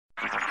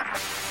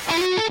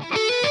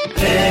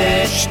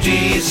HT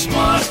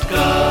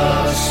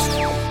Smartcast.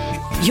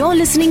 You're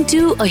listening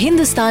to a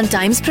Hindustan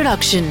Times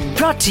production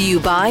brought to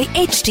you by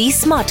HT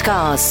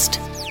Smartcast.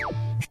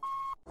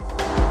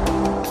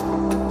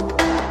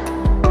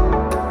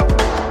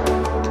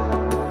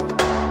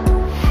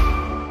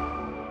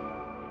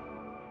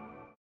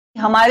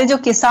 हमारे जो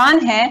किसान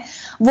हैं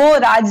वो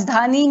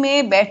राजधानी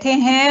में बैठे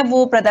हैं,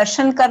 वो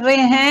प्रदर्शन कर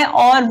रहे हैं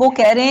और वो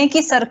कह रहे हैं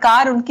कि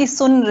सरकार उनकी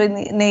सुन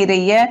नहीं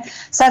रही है।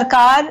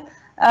 सरकार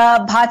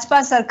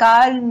भाजपा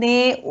सरकार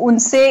ने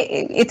उनसे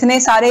इतने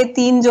सारे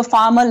 3 जो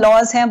फार्मर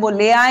लॉज हैं वो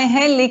ले आए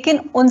हैं, लेकिन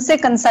उनसे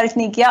कंसल्ट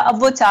नहीं किया।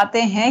 अब वो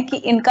चाहते हैं कि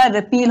इनका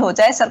रिपील हो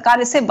जाए,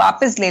 सरकार इसे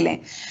वापस ले लें।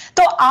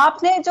 तो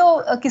आपने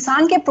जो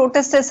किसान के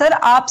प्रोटेस्ट है सर,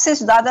 आपसे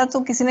ज्यादा तो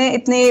किसी ने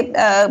इतने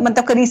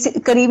मतलब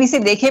करीबी से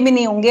देखे भी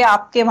नहीं होंगे।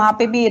 आपके वहां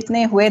पे भी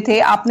इतने हुए थे,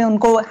 आपने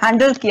उनको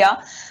हैंडल किया।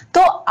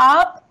 तो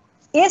आप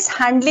इस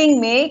हैंडलिंग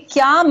में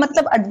क्या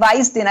मतलब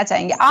एडवाइस देना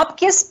चाहेंगे? आप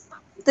किस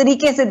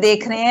तरीके से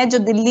देख रहे हैं जो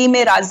दिल्ली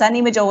में, राजधानी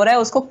में जो हो रहा है,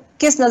 उसको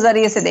किस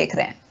नजरिए से देख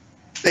रहे हैं?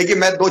 देखिए,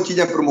 मैं 2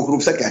 चीजें प्रमुख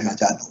रूप से कहना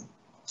चाहता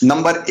हूं।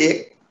 नंबर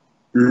 1,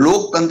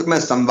 लोकतंत्र में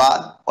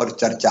संवाद और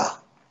चर्चा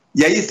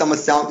यही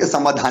समस्याओं के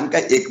समाधान का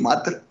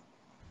एकमात्र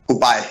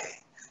उपाय है।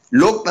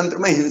 लोकतंत्र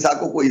में हिंसा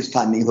को कोई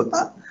स्थान नहीं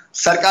होता।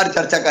 सरकार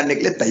चर्चा करने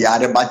के लिए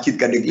तैयार है, बातचीत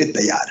करने के लिए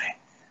तैयार है,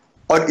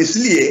 और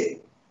इसलिए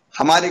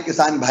हमारे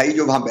किसान भाई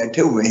जो वहां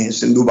बैठे हुए हैं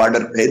सिंधु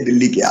बॉर्डर पे,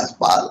 दिल्ली के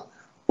आसपास,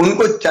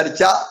 उनको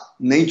चर्चा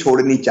नहीं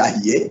छोड़नी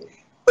चाहिए,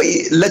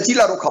 कोई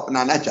लचीला रुख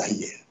अपनाना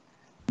चाहिए।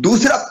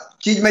 दूसरा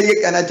चीज मैं ये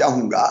कहना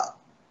चाहूंगा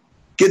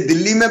कि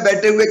दिल्ली में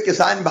बैठे हुए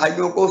किसान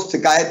भाइयों को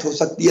शिकायत हो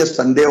सकती है,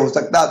 संदेह हो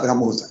सकता है, भ्रम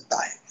हो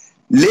सकता है,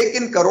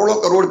 लेकिन करोड़ों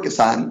करोड़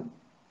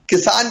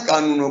किसान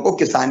कानूनों को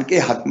किसान के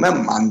हक में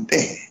मानते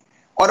हैं।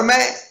 और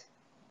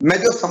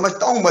मैं जो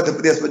समझता हूं मध्य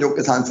प्रदेश में जो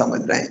किसान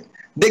समझ रहे हैं,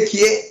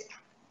 देखिए,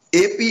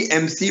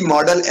 एपीएमसी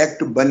मॉडल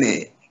एक्ट बने,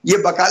 ये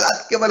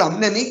वकालत केवल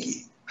हमने नहीं की।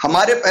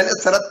 हमारे पहले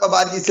शरद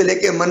पवार जी से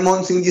लेके,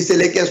 मनमोहन सिंह जी से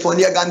लेके,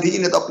 सोनिया गांधी जी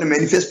ने तो अपने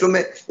मैनिफेस्टो में,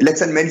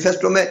 इलेक्शन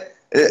मैनिफेस्टो में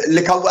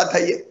लिखा हुआ था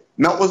ये।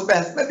 मैं उस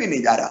बहस में भी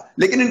नहीं जा रहा,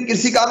 लेकिन इन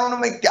कृषि कानूनों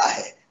में क्या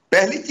है?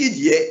 पहली चीज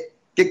ये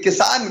कि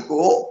किसान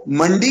को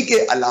मंडी के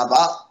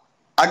अलावा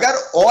अगर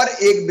और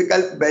एक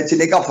विकल्प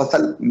बेचने का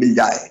फसल मिल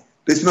जाए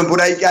तो इसमें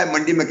बुराई क्या है?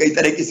 मंडी में कई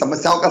तरह की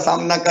समस्याओं का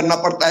सामना करना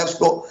पड़ता है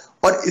उसको,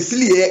 और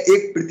इसलिए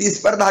एक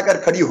प्रतिस्पर्धा अगर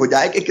खड़ी हो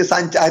जाए कि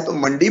किसान चाहे तो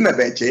मंडी में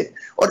बेचे,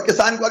 और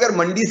किसान को अगर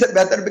मंडी से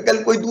बेहतर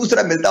विकल्प कोई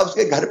दूसरा मिलता है,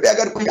 उसके घर पे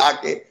अगर कोई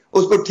आके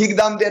उसको ठीक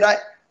दाम दे रहा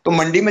है, तो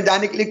मंडी में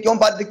जाने के लिए क्यों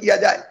बाध्य किया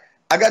जाए?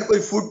 अगर कोई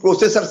फूड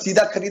प्रोसेसर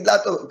सीधा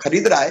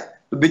खरीद रहा है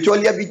तो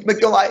बिचौलिया बीच में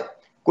क्यों आए?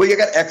 कोई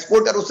अगर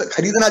एक्सपोर्टर उसे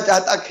खरीदना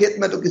चाहता खेत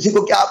में, तो किसी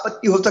को क्या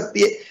आपत्ति हो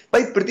सकती है?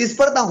 भाई,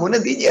 प्रतिस्पर्धा होने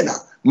दीजिए ना।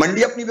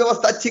 मंडी अपनी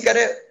व्यवस्था अच्छी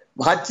करे,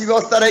 वहां अच्छी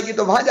व्यवस्था रहेगी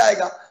तो वहां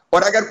जाएगा,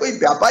 और अगर कोई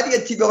व्यापारी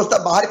अच्छी व्यवस्था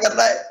बाहर कर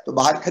रहा है तो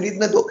बाहर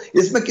खरीदने दो।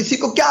 इसमें किसी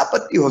को क्या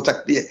आपत्ति हो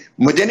सकती है?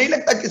 मुझे नहीं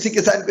लगता किसी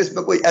किसान को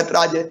इसमें कोई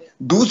ऐतराज है।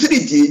 दूसरी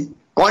चीज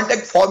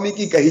कॉन्ट्रैक्ट फार्मिंग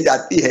की कही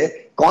जाती है।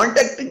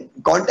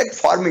 कॉन्ट्रैक्ट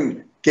फार्मिंग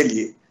के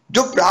लिए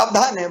जो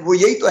प्रावधान है वो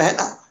यही तो है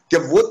ना, कि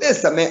बोते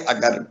समय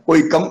अगर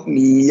कोई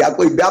कंपनी या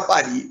कोई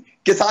व्यापारी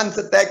किसान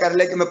से तय कर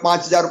ले कि मैं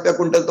 5,000 रुपया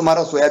कुंटल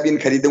तुम्हारा सोयाबीन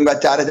खरीदूंगा,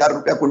 4,000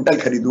 रुपया कुंटल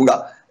खरीदूंगा,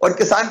 और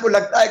किसान को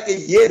लगता है कि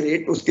ये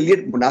रेट उसके लिए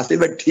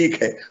मुनासिब है,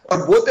 ठीक है,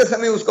 और बोते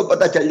समय उसको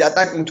पता चल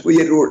जाता है कि मुझको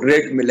ये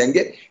रेट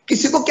मिलेंगे,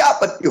 किसी को क्या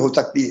आपत्ति हो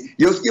सकती है?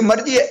 ये उसकी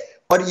मर्जी है।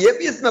 और ये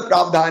भी इसमें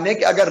प्रावधान है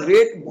कि अगर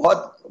रेट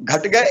बहुत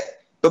घट गए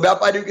तो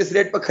व्यापारियों को इस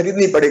रेट पर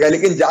खरीदनी पड़ेगा,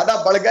 लेकिन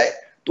ज्यादा बढ़ गए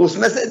तो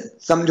उसमें से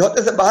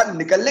समझौते से बाहर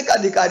निकलने का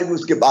अधिकार भी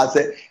उसके पास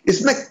है।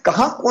 इसमें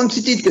कहां कौन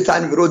सी चीज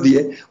किसान विरोधी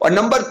है? और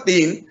नंबर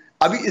 3,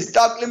 अभी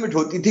स्टॉक लिमिट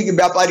होती थी कि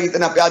व्यापारी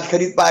इतना प्याज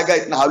खरीद पाएगा,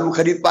 इतना आलू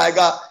खरीद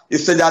पाएगा,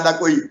 इससे ज्यादा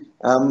कोई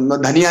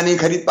धनिया नहीं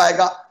खरीद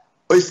पाएगा,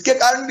 और इसके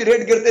कारण भी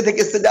रेट गिरते थे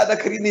कि इससे ज्यादा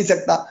खरीद नहीं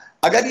सकता।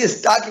 अगर ये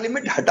स्टॉक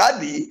लिमिट हटा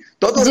दी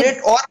तो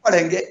रेट और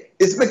बढ़ेंगे।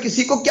 इसमें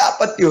किसी को क्या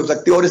आपत्ति हो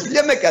सकती है? और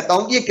इसलिए मैं कहता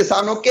हूं कि ये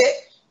किसानों के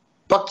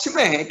पक्ष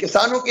में है,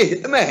 किसानों के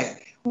हित में है,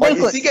 और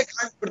इसी के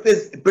कारण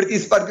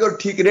प्रतिस्पर्धी और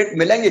ठीक रेट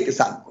मिलेंगे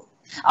किसान को।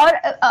 और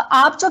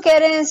आप जो कह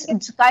रहे हैं,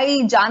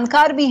 कई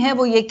जानकार भी हैं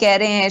वो ये कह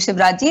रहे हैं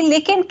शिवराज जी,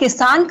 लेकिन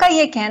किसान का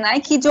ये कहना है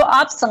कि जो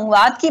आप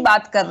संवाद की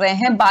बात कर रहे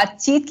हैं,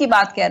 बातचीत की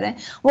बात कह रहे हैं,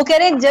 वो कह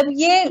रहे हैं जब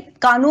ये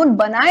कानून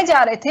बनाए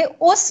जा रहे थे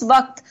उस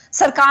वक्त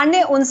सरकार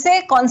ने उनसे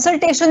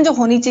कंसल्टेशन जो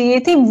होनी चाहिए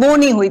थी वो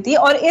नहीं हुई थी,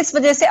 और इस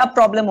वजह से अब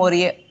प्रॉब्लम हो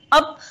रही है।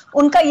 अब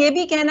उनका ये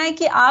भी कहना है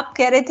कि आप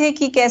कह रहे थे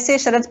कि कैसे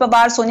शरद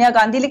पवार, सोनिया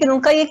गांधी, लेकिन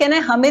उनका ये कहना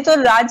है हमें तो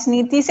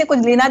राजनीति से कुछ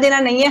लेना देना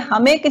नहीं है,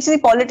 हमें किसी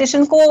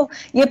पॉलिटिशियन को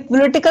ये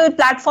पॉलिटिकल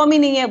प्लेटफॉर्म ही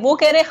नहीं है। वो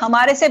कह रहे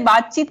हमारे से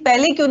बातचीत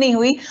पहले क्यों नहीं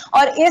हुई,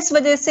 और इस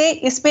वजह से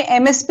इसमें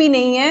एमएसपी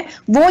नहीं है,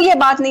 वो ये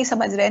बात नहीं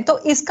समझ रहे हैं। तो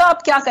इसका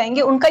आप क्या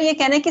कहेंगे? उनका ये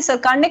कहना है कि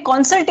सरकार ने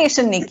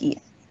कंसल्टेशन नहीं की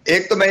है।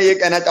 एक तो मैं ये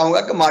कहना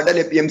चाहूंगा कि मॉडल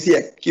एपीएमसी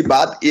एक्ट की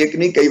बात एक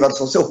नहीं कई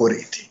वर्षों से हो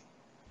रही थी,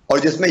 और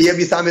जिसमें यह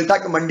भी शामिल था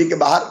कि मंडी के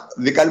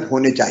बाहर विकल्प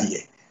होने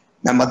चाहिए।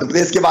 मैं मध्य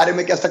प्रदेश के बारे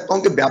में कह सकता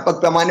हूं कि व्यापक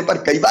पैमाने पर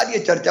कई बार ये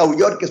चर्चा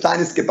हुई और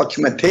किसान इसके पक्ष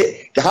में थे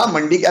कि हाँ,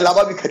 मंडी के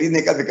अलावा भी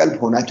खरीदने का विकल्प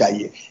होना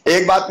चाहिए।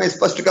 एक बात मैं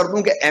स्पष्ट कर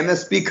दूं कि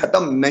एमएसपी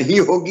खत्म नहीं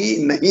होगी,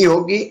 नहीं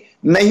होगी,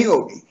 नहीं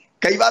होगी।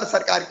 कई बार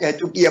सरकार कह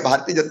चुकी है,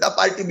 भारतीय जनता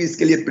पार्टी भी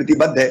इसके लिए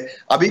प्रतिबद्ध है।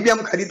 अभी भी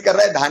हम खरीद कर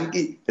रहे हैं, धान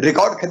की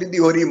रिकॉर्ड खरीदी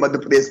हो रही है मध्य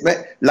प्रदेश में,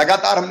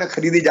 लगातार हमने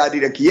खरीदी जारी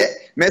रखी है।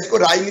 मैं इसको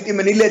राजनीति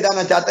में नहीं ले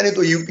जाना चाहता, नहीं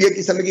तो यूपीए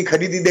की समय की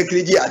खरीदी देख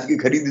लीजिए, आज की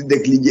खरीदी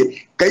देख लीजिए,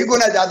 कई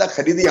गुना ज्यादा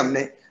खरीदी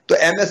हमने। तो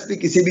एमएसपी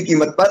किसी भी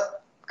कीमत पर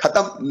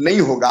खत्म नहीं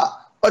होगा।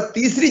 और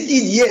तीसरी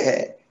चीज ये है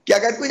कि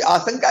अगर कोई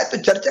आशंका है तो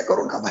चर्चा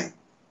करो ना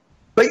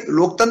भाई,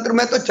 लोकतंत्र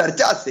में तो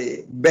चर्चा से,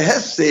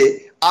 बहस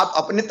से आप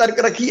अपने तर्क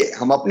रखिए,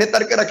 हम अपने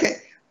तर्क रखें,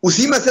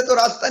 उसी में से तो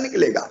रास्ता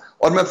निकलेगा।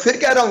 और मैं फिर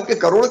कह रहा हूं कि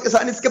करोड़ों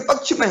किसान इसके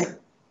पक्ष में हैं।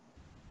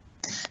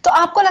 तो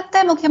आपको लगता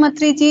है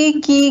मुख्यमंत्री जी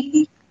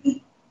कि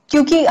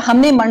क्योंकि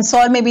हमने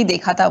मंदसौर में भी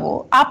देखा था,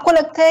 वो आपको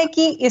लगता है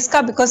कि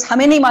इसका, बिकॉज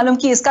हमें नहीं मालूम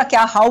कि इसका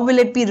क्या, how will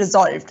it be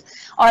resolved,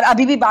 और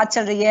अभी भी बात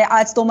चल रही है,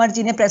 आज तोमर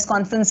जी ने प्रेस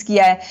कॉन्फ्रेंस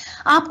किया है,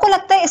 आपको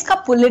लगता है इसका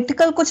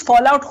पॉलिटिकल कुछ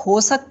फॉल आउट हो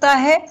सकता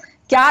है?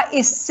 क्या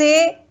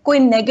इससे कोई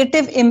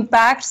नेगेटिव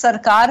इम्पैक्ट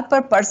सरकार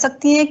पर पड़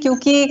सकती है?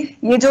 क्योंकि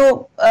ये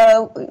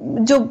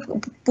जो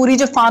पूरी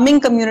जो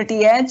फार्मिंग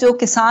कम्युनिटी है, जो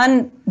किसान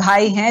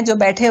भाई हैं जो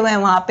बैठे हुए हैं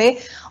वहां पे,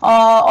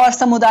 और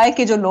समुदाय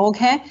के जो लोग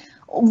हैं,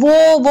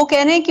 वो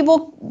कह रहे हैं कि वो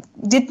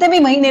जितने भी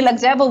महीने लग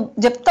जाए, वो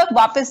जब तक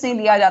वापस नहीं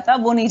लिया जाता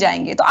वो नहीं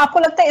जाएंगे। तो आपको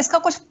लगता है इसका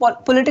कुछ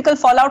पॉलिटिकल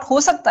फॉल आउट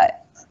हो सकता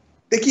है?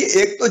 देखिए,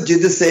 एक तो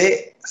जिद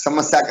से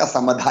समस्या का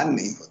समाधान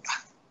नहीं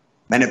होता।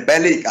 मैंने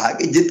पहले ही कहा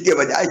कि जिद के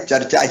बजाय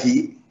चर्चा ही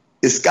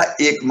इसका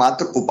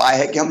एकमात्र उपाय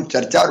है कि हम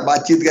चर्चा और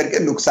बातचीत करके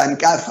नुकसान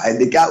क्या,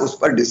 फायदे क्या, उस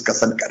पर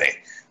डिस्कशन करें।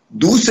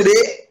 दूसरे,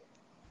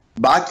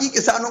 बाकी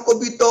किसानों को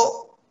भी तो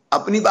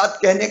अपनी बात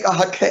कहने का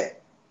हक है,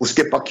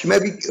 उसके पक्ष में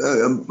भी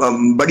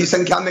बड़ी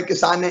संख्या में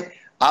किसान हैं।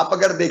 आप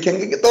अगर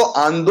देखेंगे कि तो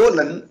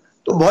आंदोलन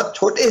तो बहुत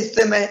छोटे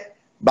हिस्से में,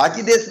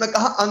 बाकी देश में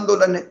कहां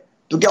आंदोलन है,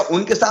 तो क्या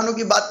उन किसानों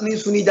की बात नहीं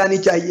सुनी जानी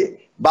चाहिए?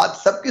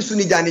 बात सबकी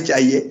सुनी जानी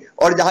चाहिए।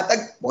 और जहां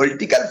तक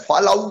पॉलिटिकल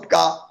फॉल आउट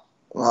का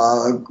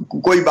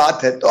कोई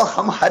बात है, तो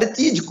हम हर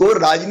चीज को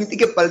राजनीति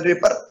के पलड़े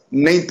पर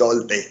नहीं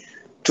तौलते।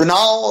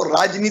 चुनाव और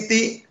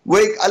राजनीति वो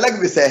एक अलग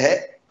विषय है।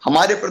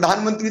 हमारे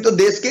प्रधानमंत्री तो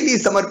देश के लिए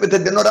समर्पित है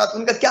दिनों रात,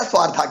 उनका क्या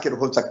स्वार्थ आखिर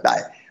हो सकता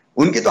है?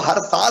 उनकी तो हर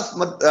सांस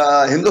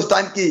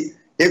हिंदुस्तान की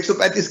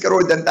 135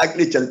 करोड़ जनता के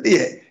लिए चलती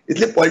है।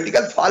 इसलिए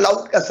पॉलिटिकल फॉल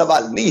आउट का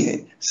सवाल नहीं है,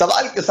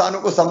 सवाल किसानों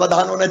को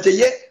समाधान होना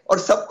चाहिए और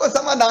सबको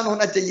समाधान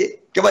होना चाहिए,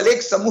 केवल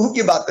एक समूह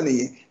की बात नहीं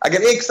है।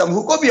 अगर एक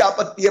समूह को भी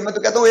आपत्ति है, मैं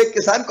तो कहता हूं एक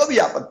किसान को भी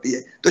आपत्ति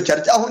है, तो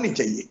चर्चा होनी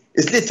चाहिए।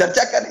 इसलिए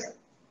चर्चा करें।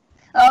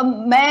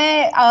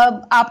 मैं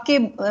आपके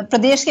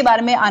प्रदेश के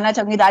बारे में आना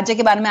चाहूंगी, राज्य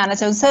के बारे में आना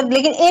चाहूंगी सर,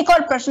 लेकिन एक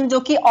और प्रश्न जो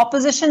कि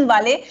ऑपोजिशन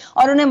वाले,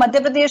 और उन्हें मध्य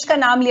प्रदेश का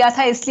नाम लिया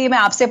था, इसलिए मैं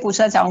आपसे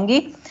पूछना चाहूंगी,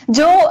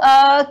 जो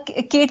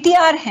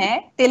केटीआर हैं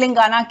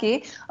तेलंगाना के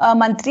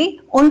मंत्री,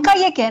 उनका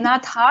यह कहना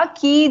था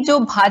कि जो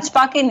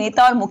भाजपा के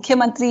नेता और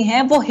मुख्यमंत्री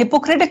हैं वो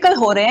हिपोक्रिटिकल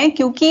हो रहे हैं,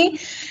 क्योंकि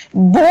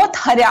बोथ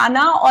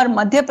हरियाणा और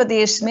मध्य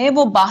प्रदेश में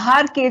वो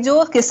बाहर के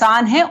जो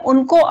किसान हैं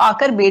उनको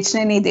आकर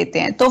बेचने नहीं देते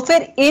हैं। तो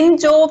फिर इन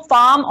जो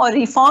फार्म और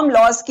रिफॉर्म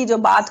लॉज की जो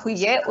बात हुई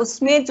है,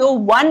 उसमें जो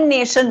वन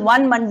नेशन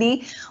वन मंडी,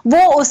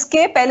 वो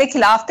उसके पहले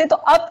खिलाफ थे, तो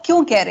अब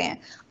क्यों कह रहे हैं?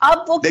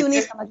 अब वो क्यों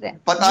नहीं समझ रहे?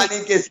 पता नहीं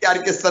केसीआर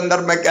के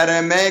संदर्भ में कह रहे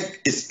हैं, मैं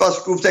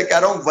स्पष्ट रूप से कह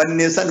रहा हूं, वन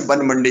नेशन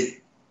वन मंडी।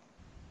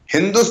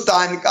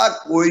 हिंदुस्तान का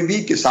कोई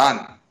भी किसान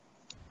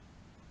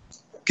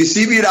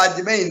किसी भी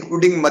राज्य में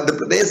इंक्लूडिंग मध्य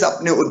प्रदेश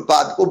अपने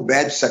उत्पाद को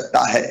बेच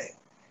सकता है,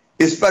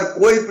 इस पर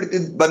कोई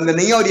प्रतिबंध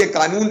नहीं है। और ये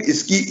कानून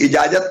इसकी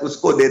इजाजत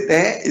उसको देते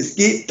हैं,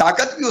 इसकी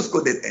ताकत भी उसको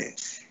देते हैं।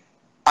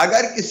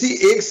 अगर किसी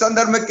एक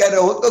संदर्भ में कह रहे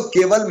हो तो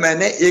केवल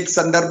मैंने एक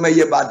संदर्भ में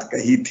यह बात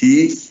कही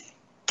थी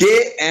कि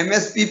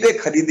एमएसपी पे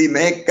खरीदी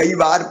में कई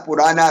बार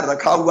पुराना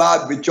रखा हुआ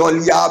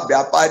बिचौलिया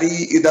व्यापारी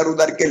इधर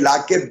उधर के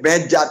लाके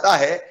बेच जाता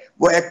है,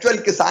 वो एक्चुअल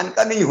किसान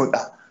का नहीं होता।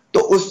 तो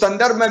उस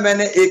संदर्भ में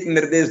मैंने एक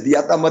निर्देश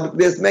दिया था मध्य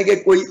प्रदेश में कि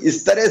कोई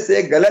इस तरह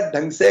से गलत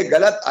ढंग से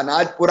गलत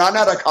अनाज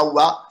पुराना रखा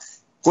हुआ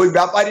कोई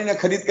व्यापारी ने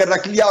खरीद कर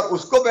रख लिया और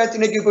उसको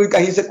बेचने की कोई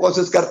कहीं से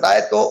कोशिश करता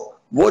है तो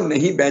वो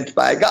नहीं बेच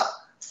पाएगा,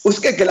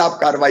 उसके खिलाफ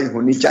कार्रवाई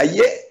होनी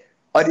चाहिए।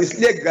 और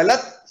इसलिए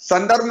गलत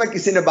संदर्भ में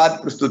किसी ने बात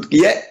प्रस्तुत की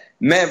है।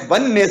 मैं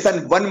वन नेशन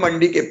वन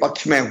मंडी के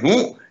पक्ष में हूं।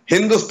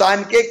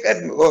 हिंदुस्तान के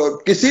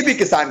किसी भी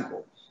किसान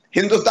को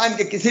हिंदुस्तान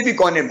के किसी भी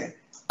कोने में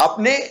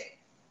अपने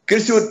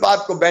कृषि उत्पाद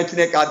को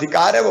बेचने का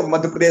अधिकार है, वो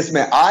मध्य प्रदेश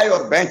में आए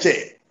और बेचे,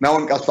 मैं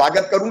उनका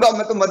स्वागत करूंगा।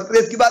 मैं तो मध्य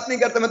प्रदेश की बात नहीं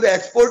करता, मैं तो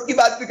एक्सपोर्ट की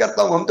बात भी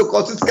करता हूं। हम तो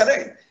कोशिश करें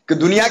कि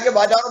दुनिया के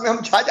बाजारों में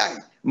हम छा जाएं।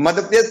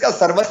 मध्य प्रदेश का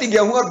सरवती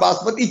गेहूं और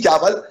बासमती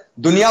चावल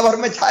दुनिया भर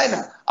में छाए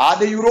ना,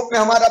 आधे यूरोप में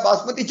हमारा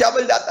बासमती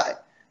चावल जाता है।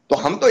 तो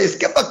हम तो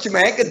इसके पक्ष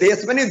में है कि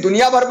देश में नहीं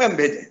दुनिया भर में हम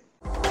भेजें।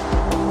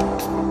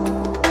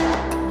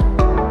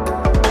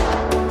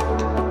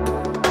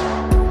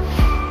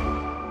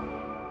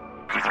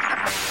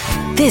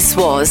 This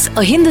was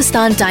a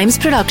Hindustan Times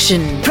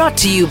production brought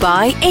to you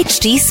by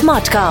HT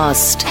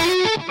Smartcast.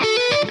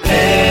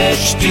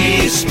 HT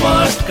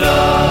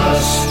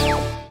Smartcast.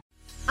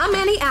 I'm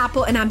Annie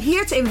Apple, and I'm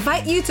here to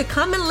invite you to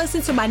come and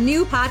listen to my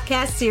new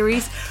podcast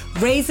series,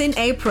 Raising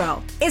a Pro.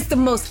 It's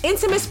the most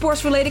intimate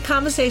sports-related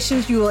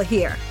conversations you will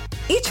hear.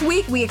 Each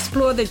week, we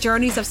explore the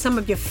journeys of some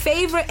of your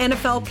favorite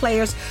NFL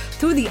players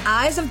through the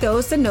eyes of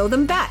those that know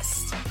them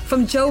best.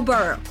 From Joe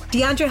Burrow,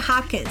 DeAndre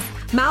Hopkins,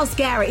 Myles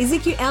Garrett,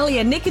 Ezekiel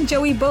Elliott, Nick and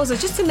Joey Bosa,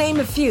 just to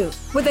name a few.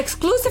 With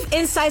exclusive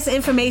insights and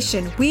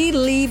information, we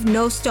leave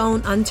no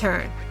stone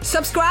unturned.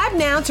 Subscribe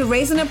now to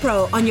Raising a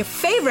Pro on your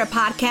favorite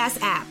podcast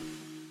app.